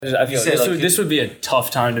I feel this would be a tough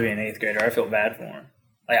time to be an 8th grader. I feel bad for him.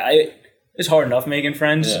 It's hard enough making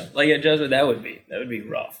friends at Jesuit. That would be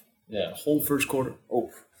rough. Yeah. The whole first quarter. Oh.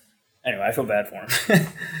 Anyway, I feel bad for him.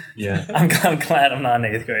 Yeah. I'm glad I'm not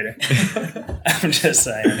an 8th grader. I'm just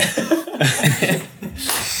saying.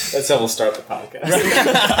 That's how we'll start the podcast.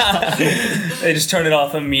 They just turn it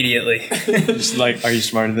off immediately. Just like, are you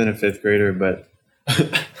smarter than a 5th grader? But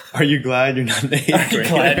are you glad you're not an 8th grader? Are you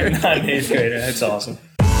glad you're not an 8th grader? That's awesome.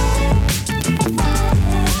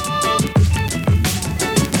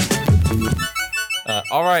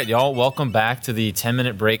 All right, y'all. Welcome back to the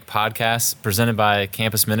 10-Minute Break podcast presented by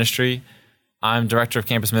Campus Ministry. I'm Director of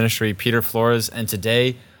Campus Ministry, Peter Flores, and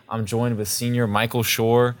today I'm joined with Senior Michael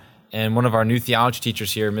Shore and one of our new theology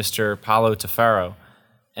teachers here, Mr. Paulo Tafaro.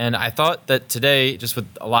 And I thought that today, just with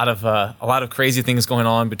a lot of crazy things going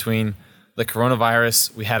on between the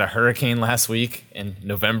coronavirus, we had a hurricane last week in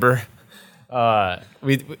November.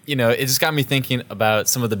 It just got me thinking about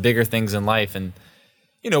some of the bigger things in life, and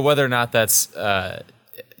whether or not that's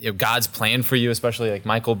God's plan for you, especially like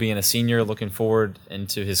Michael being a senior, looking forward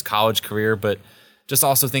into his college career, but just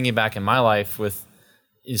also thinking back in my life with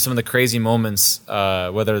some of the crazy moments,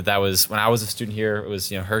 whether that was when I was a student here, it was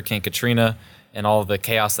Hurricane Katrina and all of the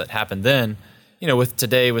chaos that happened then. With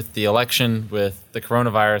today, with the election, with the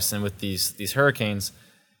coronavirus, and with these hurricanes,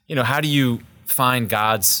 how do you find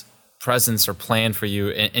God's presence or plan for you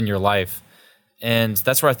in your life? And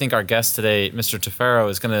that's where I think our guest today, Mr. Tafaro,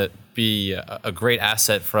 is going to be a great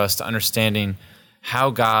asset for us to understanding how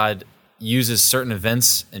God uses certain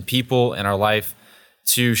events and people in our life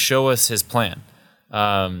to show us his plan.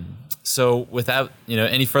 So without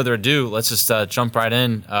any further ado, let's just jump right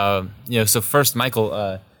in. So first,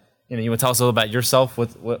 Michael, you want to tell us a little about yourself?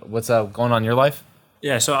 What's going on in your life?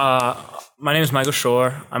 Yeah, so my name is Michael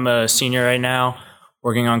Shore. I'm a senior right now,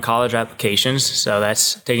 working on college applications, so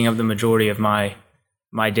that's taking up the majority of my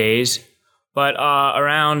days. But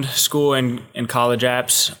around school and college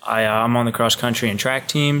apps, I'm on the cross country and track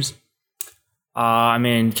teams. I'm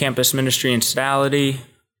in campus ministry and stodality,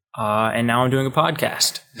 and now I'm doing a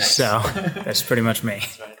podcast. Nice. So that's pretty much me.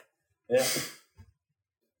 That's right. Yeah.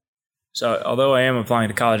 So although I am applying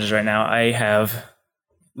to colleges right now, I have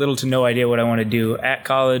little to no idea what I want to do at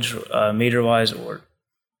college, major-wise,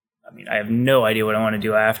 I have no idea what I want to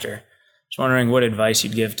do after. Just wondering what advice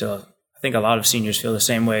you'd give to, I think a lot of seniors feel the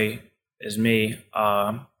same way as me,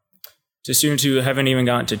 to students who haven't even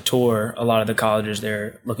gotten to tour a lot of the colleges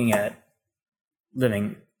they're looking at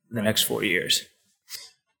living the next 4 years.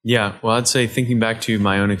 Yeah, well, I'd say thinking back to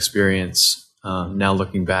my own experience, now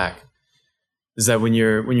looking back, is that when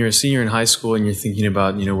you're a senior in high school and you're thinking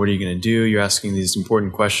about, what are you going to do? You're asking these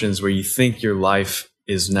important questions where you think your life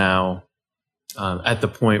is now at the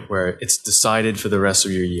point where it's decided for the rest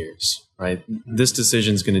of your years, right? This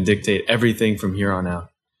decision is going to dictate everything from here on out.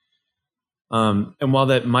 And while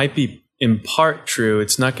that might be in part true,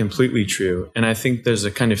 it's not completely true. And I think there's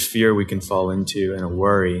a kind of fear we can fall into and a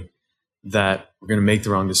worry that we're going to make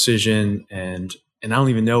the wrong decision and I don't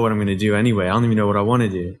even know what I'm going to do anyway. I don't even know what I want to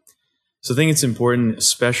do. So I think it's important,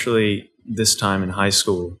 especially this time in high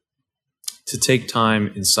school, to take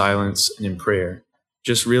time in silence and in prayer.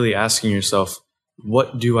 Just really asking yourself,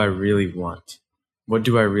 what do I really want? What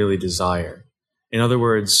do I really desire? In other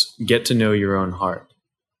words, get to know your own heart.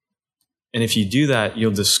 And if you do that,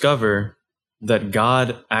 you'll discover that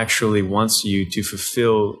God actually wants you to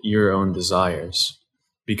fulfill your own desires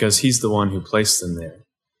because he's the one who placed them there.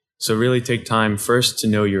 So really take time first to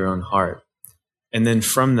know your own heart. And then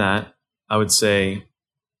from that, I would say,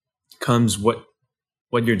 comes what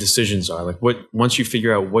your decisions are. Like once you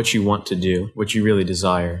figure out what you want to do, what you really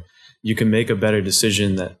desire, you can make a better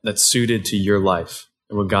decision that's suited to your life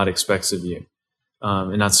and what God expects of you.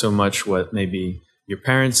 And not so much what maybe your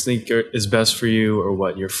parents think is best for you or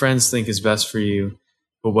what your friends think is best for you,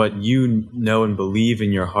 but what you know and believe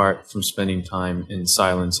in your heart from spending time in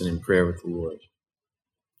silence and in prayer with the Lord.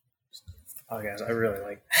 Oh, guys, I really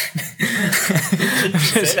like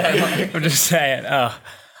that. I'm just saying.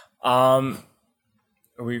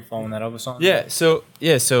 Are we following that up with something? Yeah. So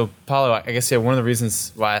Paulo, I guess one of the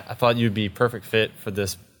reasons why I thought you'd be perfect fit for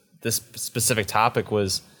this specific topic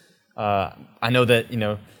was, I know that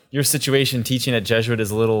your situation teaching at Jesuit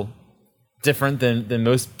is a little different than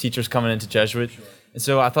most teachers coming into Jesuit, sure. And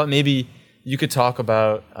so I thought maybe you could talk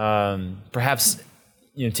about perhaps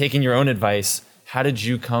taking your own advice. How did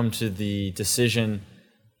you come to the decision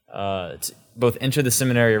to both enter the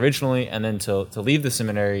seminary originally and then to leave the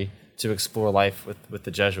seminary to explore life with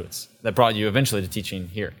the Jesuits that brought you eventually to teaching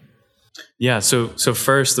here? Yeah, so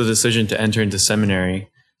first, the decision to enter into seminary.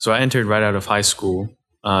 So I entered right out of high school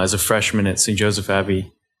as a freshman at St. Joseph Abbey. And then I went to seminary. And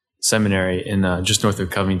then I seminary in just north of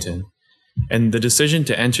Covington. And the decision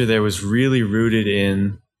to enter there was really rooted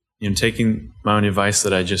in, taking my own advice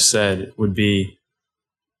that I just said would be,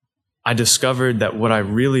 I discovered that what I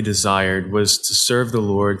really desired was to serve the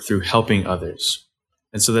Lord through helping others.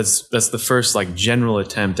 And so that's the first general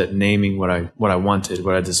attempt at naming what I wanted,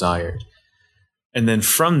 what I desired. And then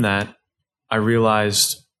from that, I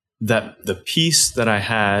realized that the peace that I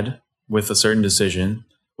had with a certain decision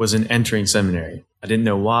was in entering seminary. I didn't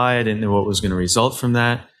know why. I didn't know what was going to result from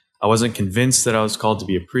that. I wasn't convinced that I was called to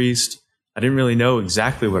be a priest. I didn't really know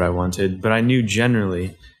exactly what I wanted, but I knew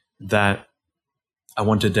generally that I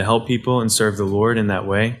wanted to help people and serve the Lord in that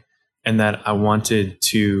way, and that I wanted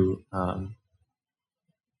to, or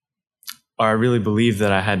I really believed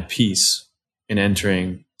that I had peace in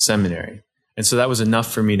entering seminary. And so that was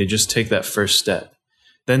enough for me to just take that first step.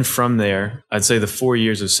 Then from there, I'd say the 4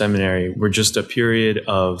 years of seminary were just a period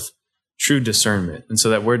of true discernment. And so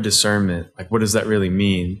that word discernment, what does that really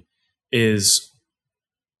mean? Is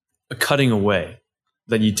a cutting away,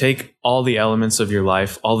 that you take all the elements of your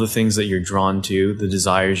life, all the things that you're drawn to, the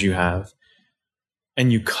desires you have,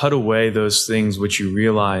 and you cut away those things which you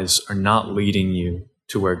realize are not leading you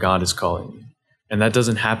to where God is calling you. And that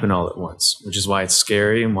doesn't happen all at once, which is why it's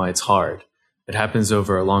scary and why it's hard. It happens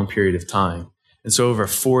over a long period of time. And so over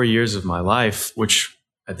 4 years of my life, which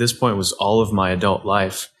at this point was all of my adult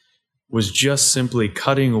life, was just simply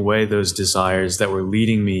cutting away those desires that were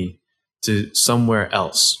leading me to somewhere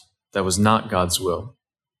else that was not God's will.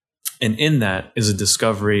 And in that is a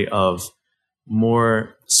discovery of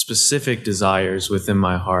more specific desires within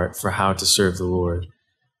my heart for how to serve the Lord.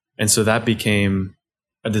 And so that became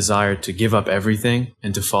a desire to give up everything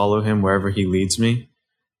and to follow him wherever he leads me.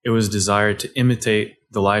 It was a desire to imitate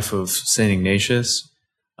the life of St. Ignatius,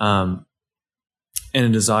 and a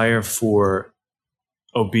desire for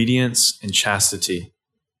obedience and chastity,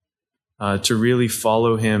 to really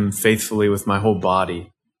follow him faithfully with my whole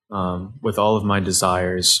body, with all of my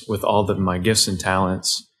desires, with all of my gifts and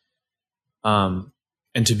talents, and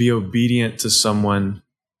to be obedient to someone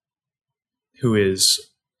who is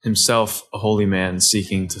himself a holy man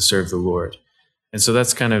seeking to serve the Lord. And so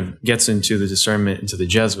that's kind of gets into the discernment into the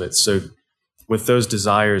Jesuits. So with those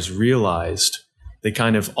desires realized, they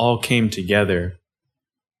kind of all came together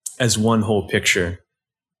as one whole picture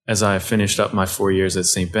as I finished up my 4 years at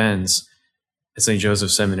St. Ben's, at St.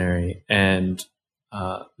 Joseph Seminary, and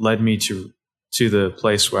led me to the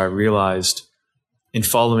place where I realized, in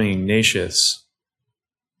following Ignatius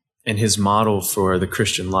and his model for the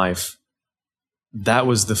Christian life, that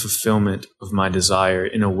was the fulfillment of my desire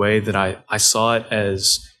in a way that I saw it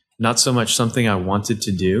as not so much something I wanted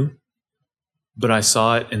to do, but I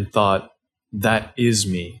saw it and thought, that is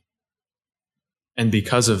me. And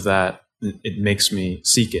because of that, it makes me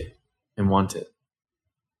seek it and want it.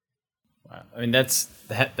 Wow. I mean, that's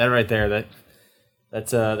that right there. That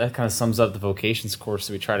kind of sums up the vocations course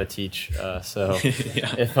that we try to teach. So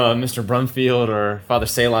Yeah. if Mr. Brumfield or Father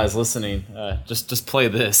Selah is listening, just play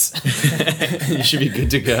this. You should be good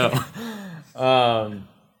to go.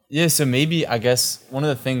 Yeah. So maybe, I guess one of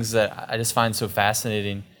the things that I just find so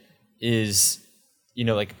fascinating is,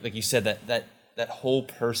 like you said, that whole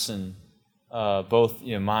person, both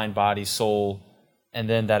mind, body, soul, and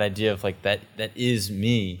then that idea of that is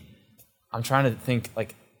me. I'm trying to think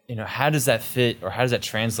how does that fit, or how does that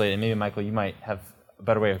translate? And maybe Michael, you might have a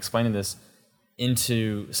better way of explaining this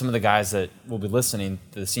into some of the guys that will be listening,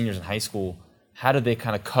 the seniors in high school. How did they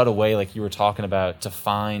kind of cut away, like you were talking about, to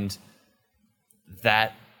find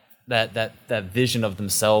that vision of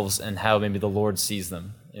themselves and how maybe the Lord sees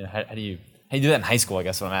them? How do you do that in high school? I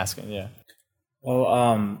guess what I'm asking. Yeah. Well,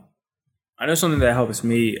 I know something that helps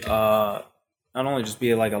me not only just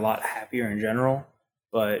be a lot happier in general,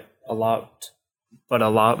 but a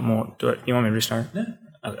lot more. You want me to restart? Yeah.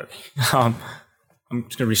 Okay. I'm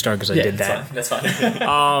just gonna restart because I did that. That's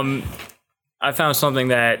fine. I found something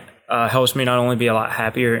that helps me not only be a lot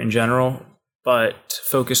happier in general, but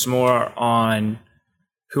focus more on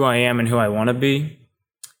who I am and who I want to be.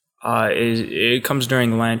 It comes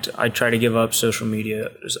during Lent. I try to give up social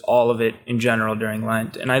media, all of it in general during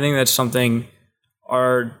Lent, and I think that's something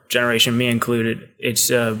our generation, me included, it's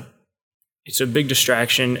a big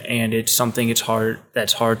distraction, and it's something that's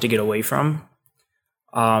hard to get away from.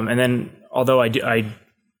 And then, although I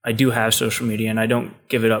do have social media and I don't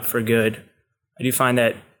give it up for good, I do find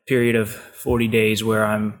that period of 40 days where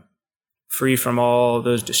I'm free from all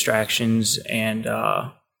those distractions and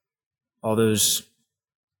all those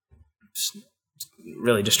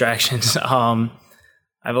really distractions. I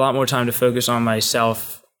have a lot more time to focus on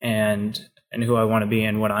myself and who I want to be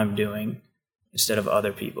and what I'm doing instead of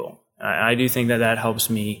other people. I do think that helps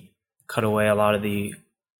me cut away a lot of the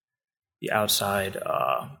outside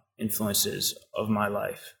influences of my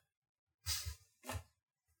life.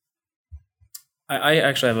 I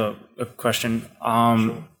actually have a question.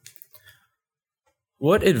 Sure.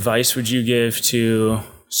 What advice would you give to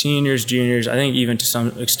seniors, juniors, I think even to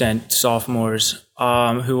some extent sophomores,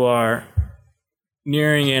 who are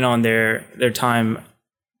nearing in on their time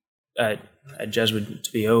at Jesuit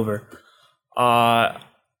to be over?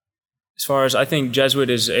 As far as I think Jesuit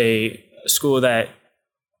is a school that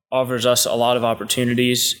offers us a lot of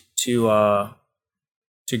opportunities to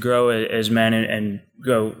grow as men and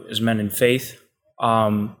grow as men in faith.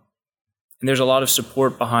 And there's a lot of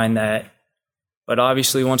support behind that. But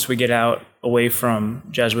obviously, once we get out away from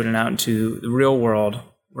Jesuit and out into the real world,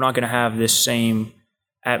 we're not going to have this same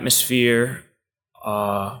atmosphere,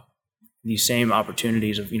 these same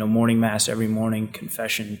opportunities of, morning mass every morning,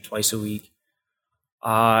 confession twice a week.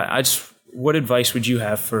 What advice would you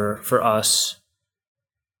have for us?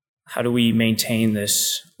 How do we maintain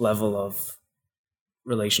this level of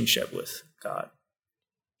relationship with God?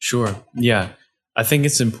 Sure. Yeah. I think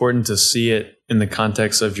it's important to see it in the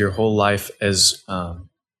context of your whole life as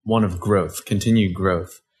one of growth, continued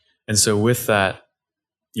growth. And so with that,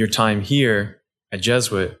 your time here at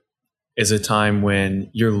Jesuit is a time when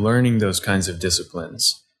you're learning those kinds of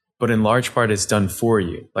disciplines. But in large part, it's done for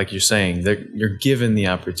you. Like you're saying, you're given the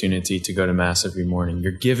opportunity to go to Mass every morning.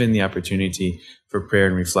 You're given the opportunity for prayer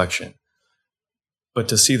and reflection. But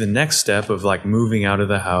to see the next step of like moving out of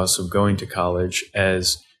the house, of going to college,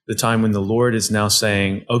 as the time when the Lord is now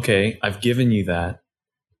saying, okay, I've given you that.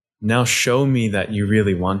 Now show me that you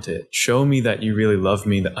really want it. Show me that you really love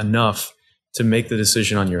me enough to make the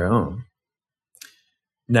decision on your own.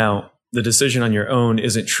 Now, the decision on your own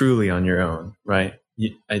isn't truly on your own, right?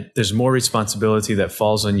 There's more responsibility that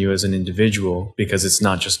falls on you as an individual because it's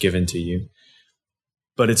not just given to you.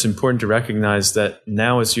 But it's important to recognize that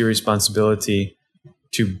now it's your responsibility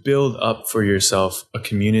to build up for yourself a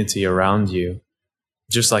community around you,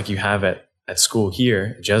 just like you have at school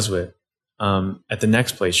here, Jesuit, at the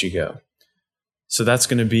next place you go. So that's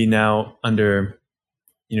going to be now under,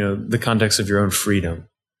 the context of your own freedom.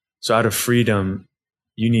 So out of freedom,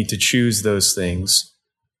 you need to choose those things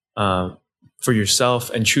for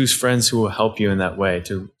yourself and choose friends who will help you in that way,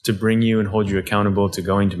 to bring you and hold you accountable to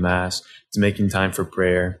going to Mass, to making time for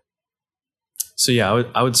prayer. So yeah,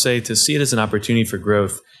 I would say to see it as an opportunity for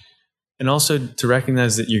growth, and also to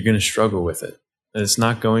recognize that you're going to struggle with it. That it's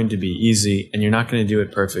not going to be easy and you're not going to do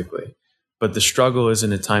it perfectly. But the struggle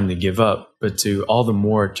isn't a time to give up, but to all the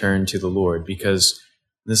more turn to the Lord, because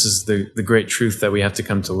this is the great truth that we have to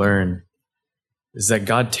come to learn, is that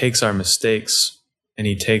God takes our mistakes and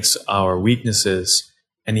he takes our weaknesses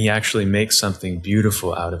and he actually makes something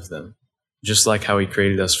beautiful out of them. Just like how he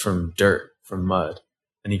created us from dirt, from mud,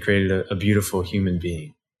 and he created a beautiful human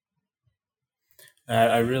being.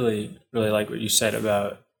 I really, really like what you said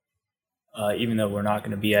about even though we're not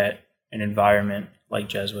going to be at an environment like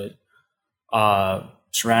Jesuit,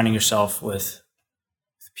 surrounding yourself with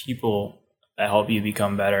people that help you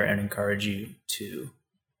become better and encourage you to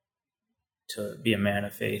be a man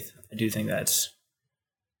of faith. I do think it's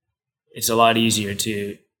a lot easier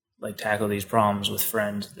to like tackle these problems with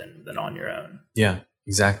friends than on your own. Yeah,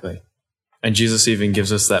 exactly. And Jesus even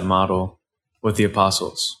gives us that model with the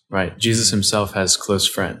apostles, right? Jesus himself has close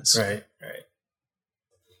friends. Right.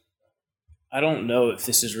 I don't know if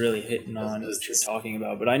this is really hitting on what you're talking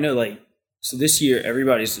about, but I know so this year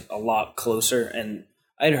everybody's a lot closer, and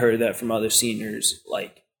I'd heard that from other seniors,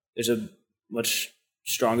 like there's a much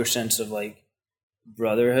stronger sense of like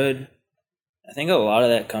brotherhood. I think a lot of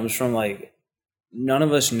that comes from like none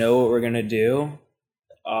of us know what we're gonna do.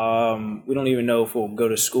 We don't even know if we'll go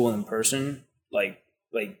to school in person. Like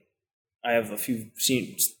I have a few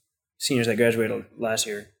seniors that graduated last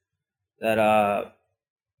year that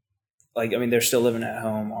they're still living at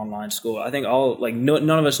home, online school. I think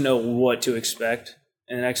none of us know what to expect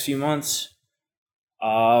in the next few months.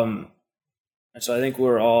 And so I think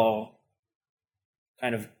we're all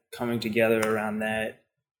kind of coming together around that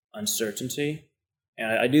uncertainty.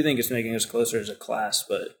 And I do think it's making us closer as a class,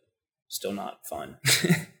 but still not fun.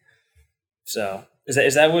 So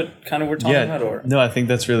is that what kind of we're talking about? Or no, I think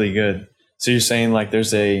that's really good. So you're saying like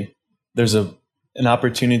there's an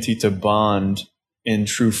opportunity to bond in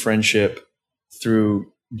true friendship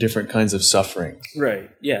through different kinds of suffering.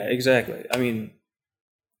 Right. Yeah, exactly. I mean,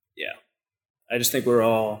 yeah. I just think we're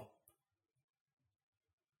all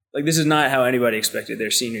like, this is not how anybody expected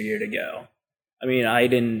their senior year to go. I mean, I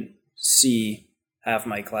didn't see half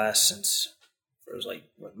my class since it was like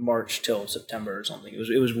March till September or something.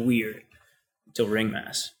 It was weird until Ring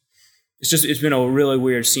Mass. it's been a really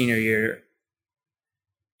weird senior year.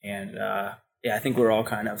 And I think we're all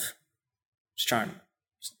kind of just trying,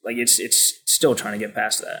 like it's still trying to get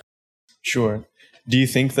past that. Sure. Do you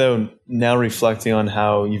think, though, now reflecting on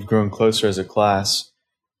how you've grown closer as a class,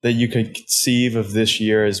 that you could conceive of this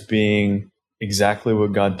year as being exactly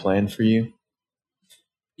what God planned for you?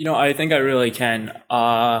 I think I really can.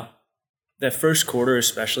 That first quarter,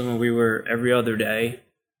 especially when we were every other day,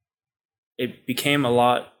 it became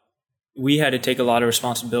we had to take a lot of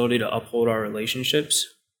responsibility to uphold our relationships.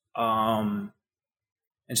 And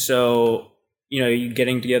so, you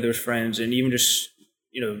getting together with friends and even just,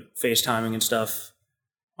 FaceTiming and stuff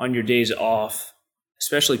on your days off,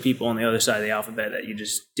 especially people on the other side of the alphabet that you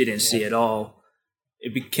just didn't see at all,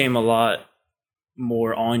 it became a lot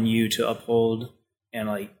more on you to uphold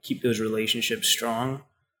and keep those relationships strong.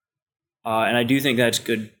 And I do think that's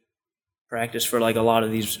good practice for a lot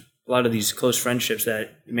of these close friendships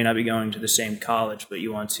that you may not be going to the same college, but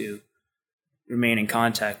you want to remain in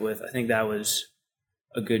contact with. I think that was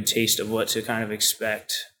a good taste of what to kind of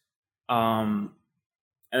expect.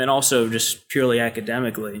 And then also just purely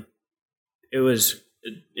academically, it was,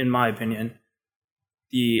 in my opinion,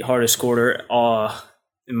 the hardest quarter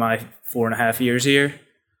in my 4.5 years here.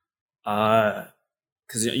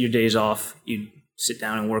 Because your days off, you sit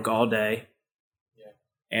down and work all day. Yeah.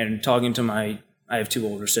 And talking to I have 2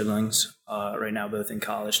 older siblings right now, both in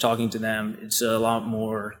college. Talking to them, it's a lot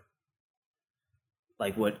more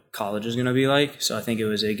like what college is going to be like. So I think it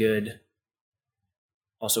was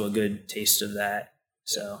also a good taste of that.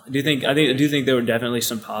 So I do think there were definitely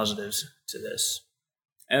some positives to this.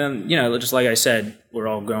 And then, just like I said, we're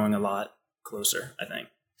all growing a lot closer, I think.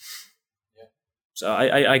 Yeah. So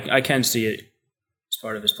I can see it as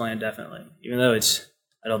part of his plan, definitely, even though it's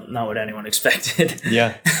not what anyone expected.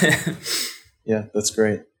 Yeah. Yeah, that's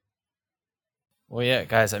great. Well, yeah,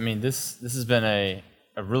 guys, I mean, this has been a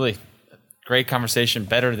really great conversation,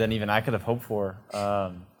 better than even I could have hoped for.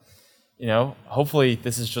 Hopefully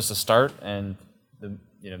this is just a start, and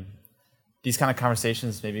these kind of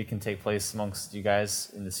conversations maybe can take place amongst you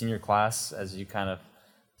guys in the senior class as you kind of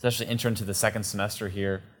especially enter into the second semester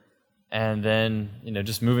here. And then,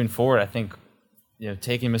 just moving forward, I think,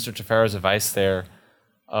 taking Mr. Tafaro's advice there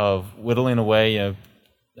of whittling away,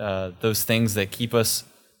 those things that keep us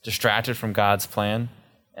distracted from God's plan.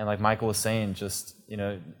 And like Michael was saying, just,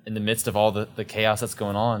 in the midst of all the chaos that's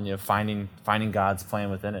going on, finding God's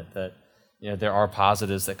plan within it, that, there are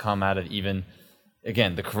positives that come out of even,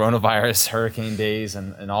 again, the coronavirus, hurricane days,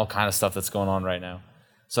 and all kind of stuff that's going on right now.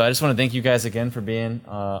 So I just want to thank you guys again for being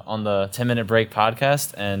on the 10 Minute Break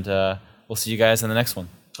podcast, and we'll see you guys in the next one.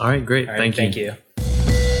 All right, great. Thank you.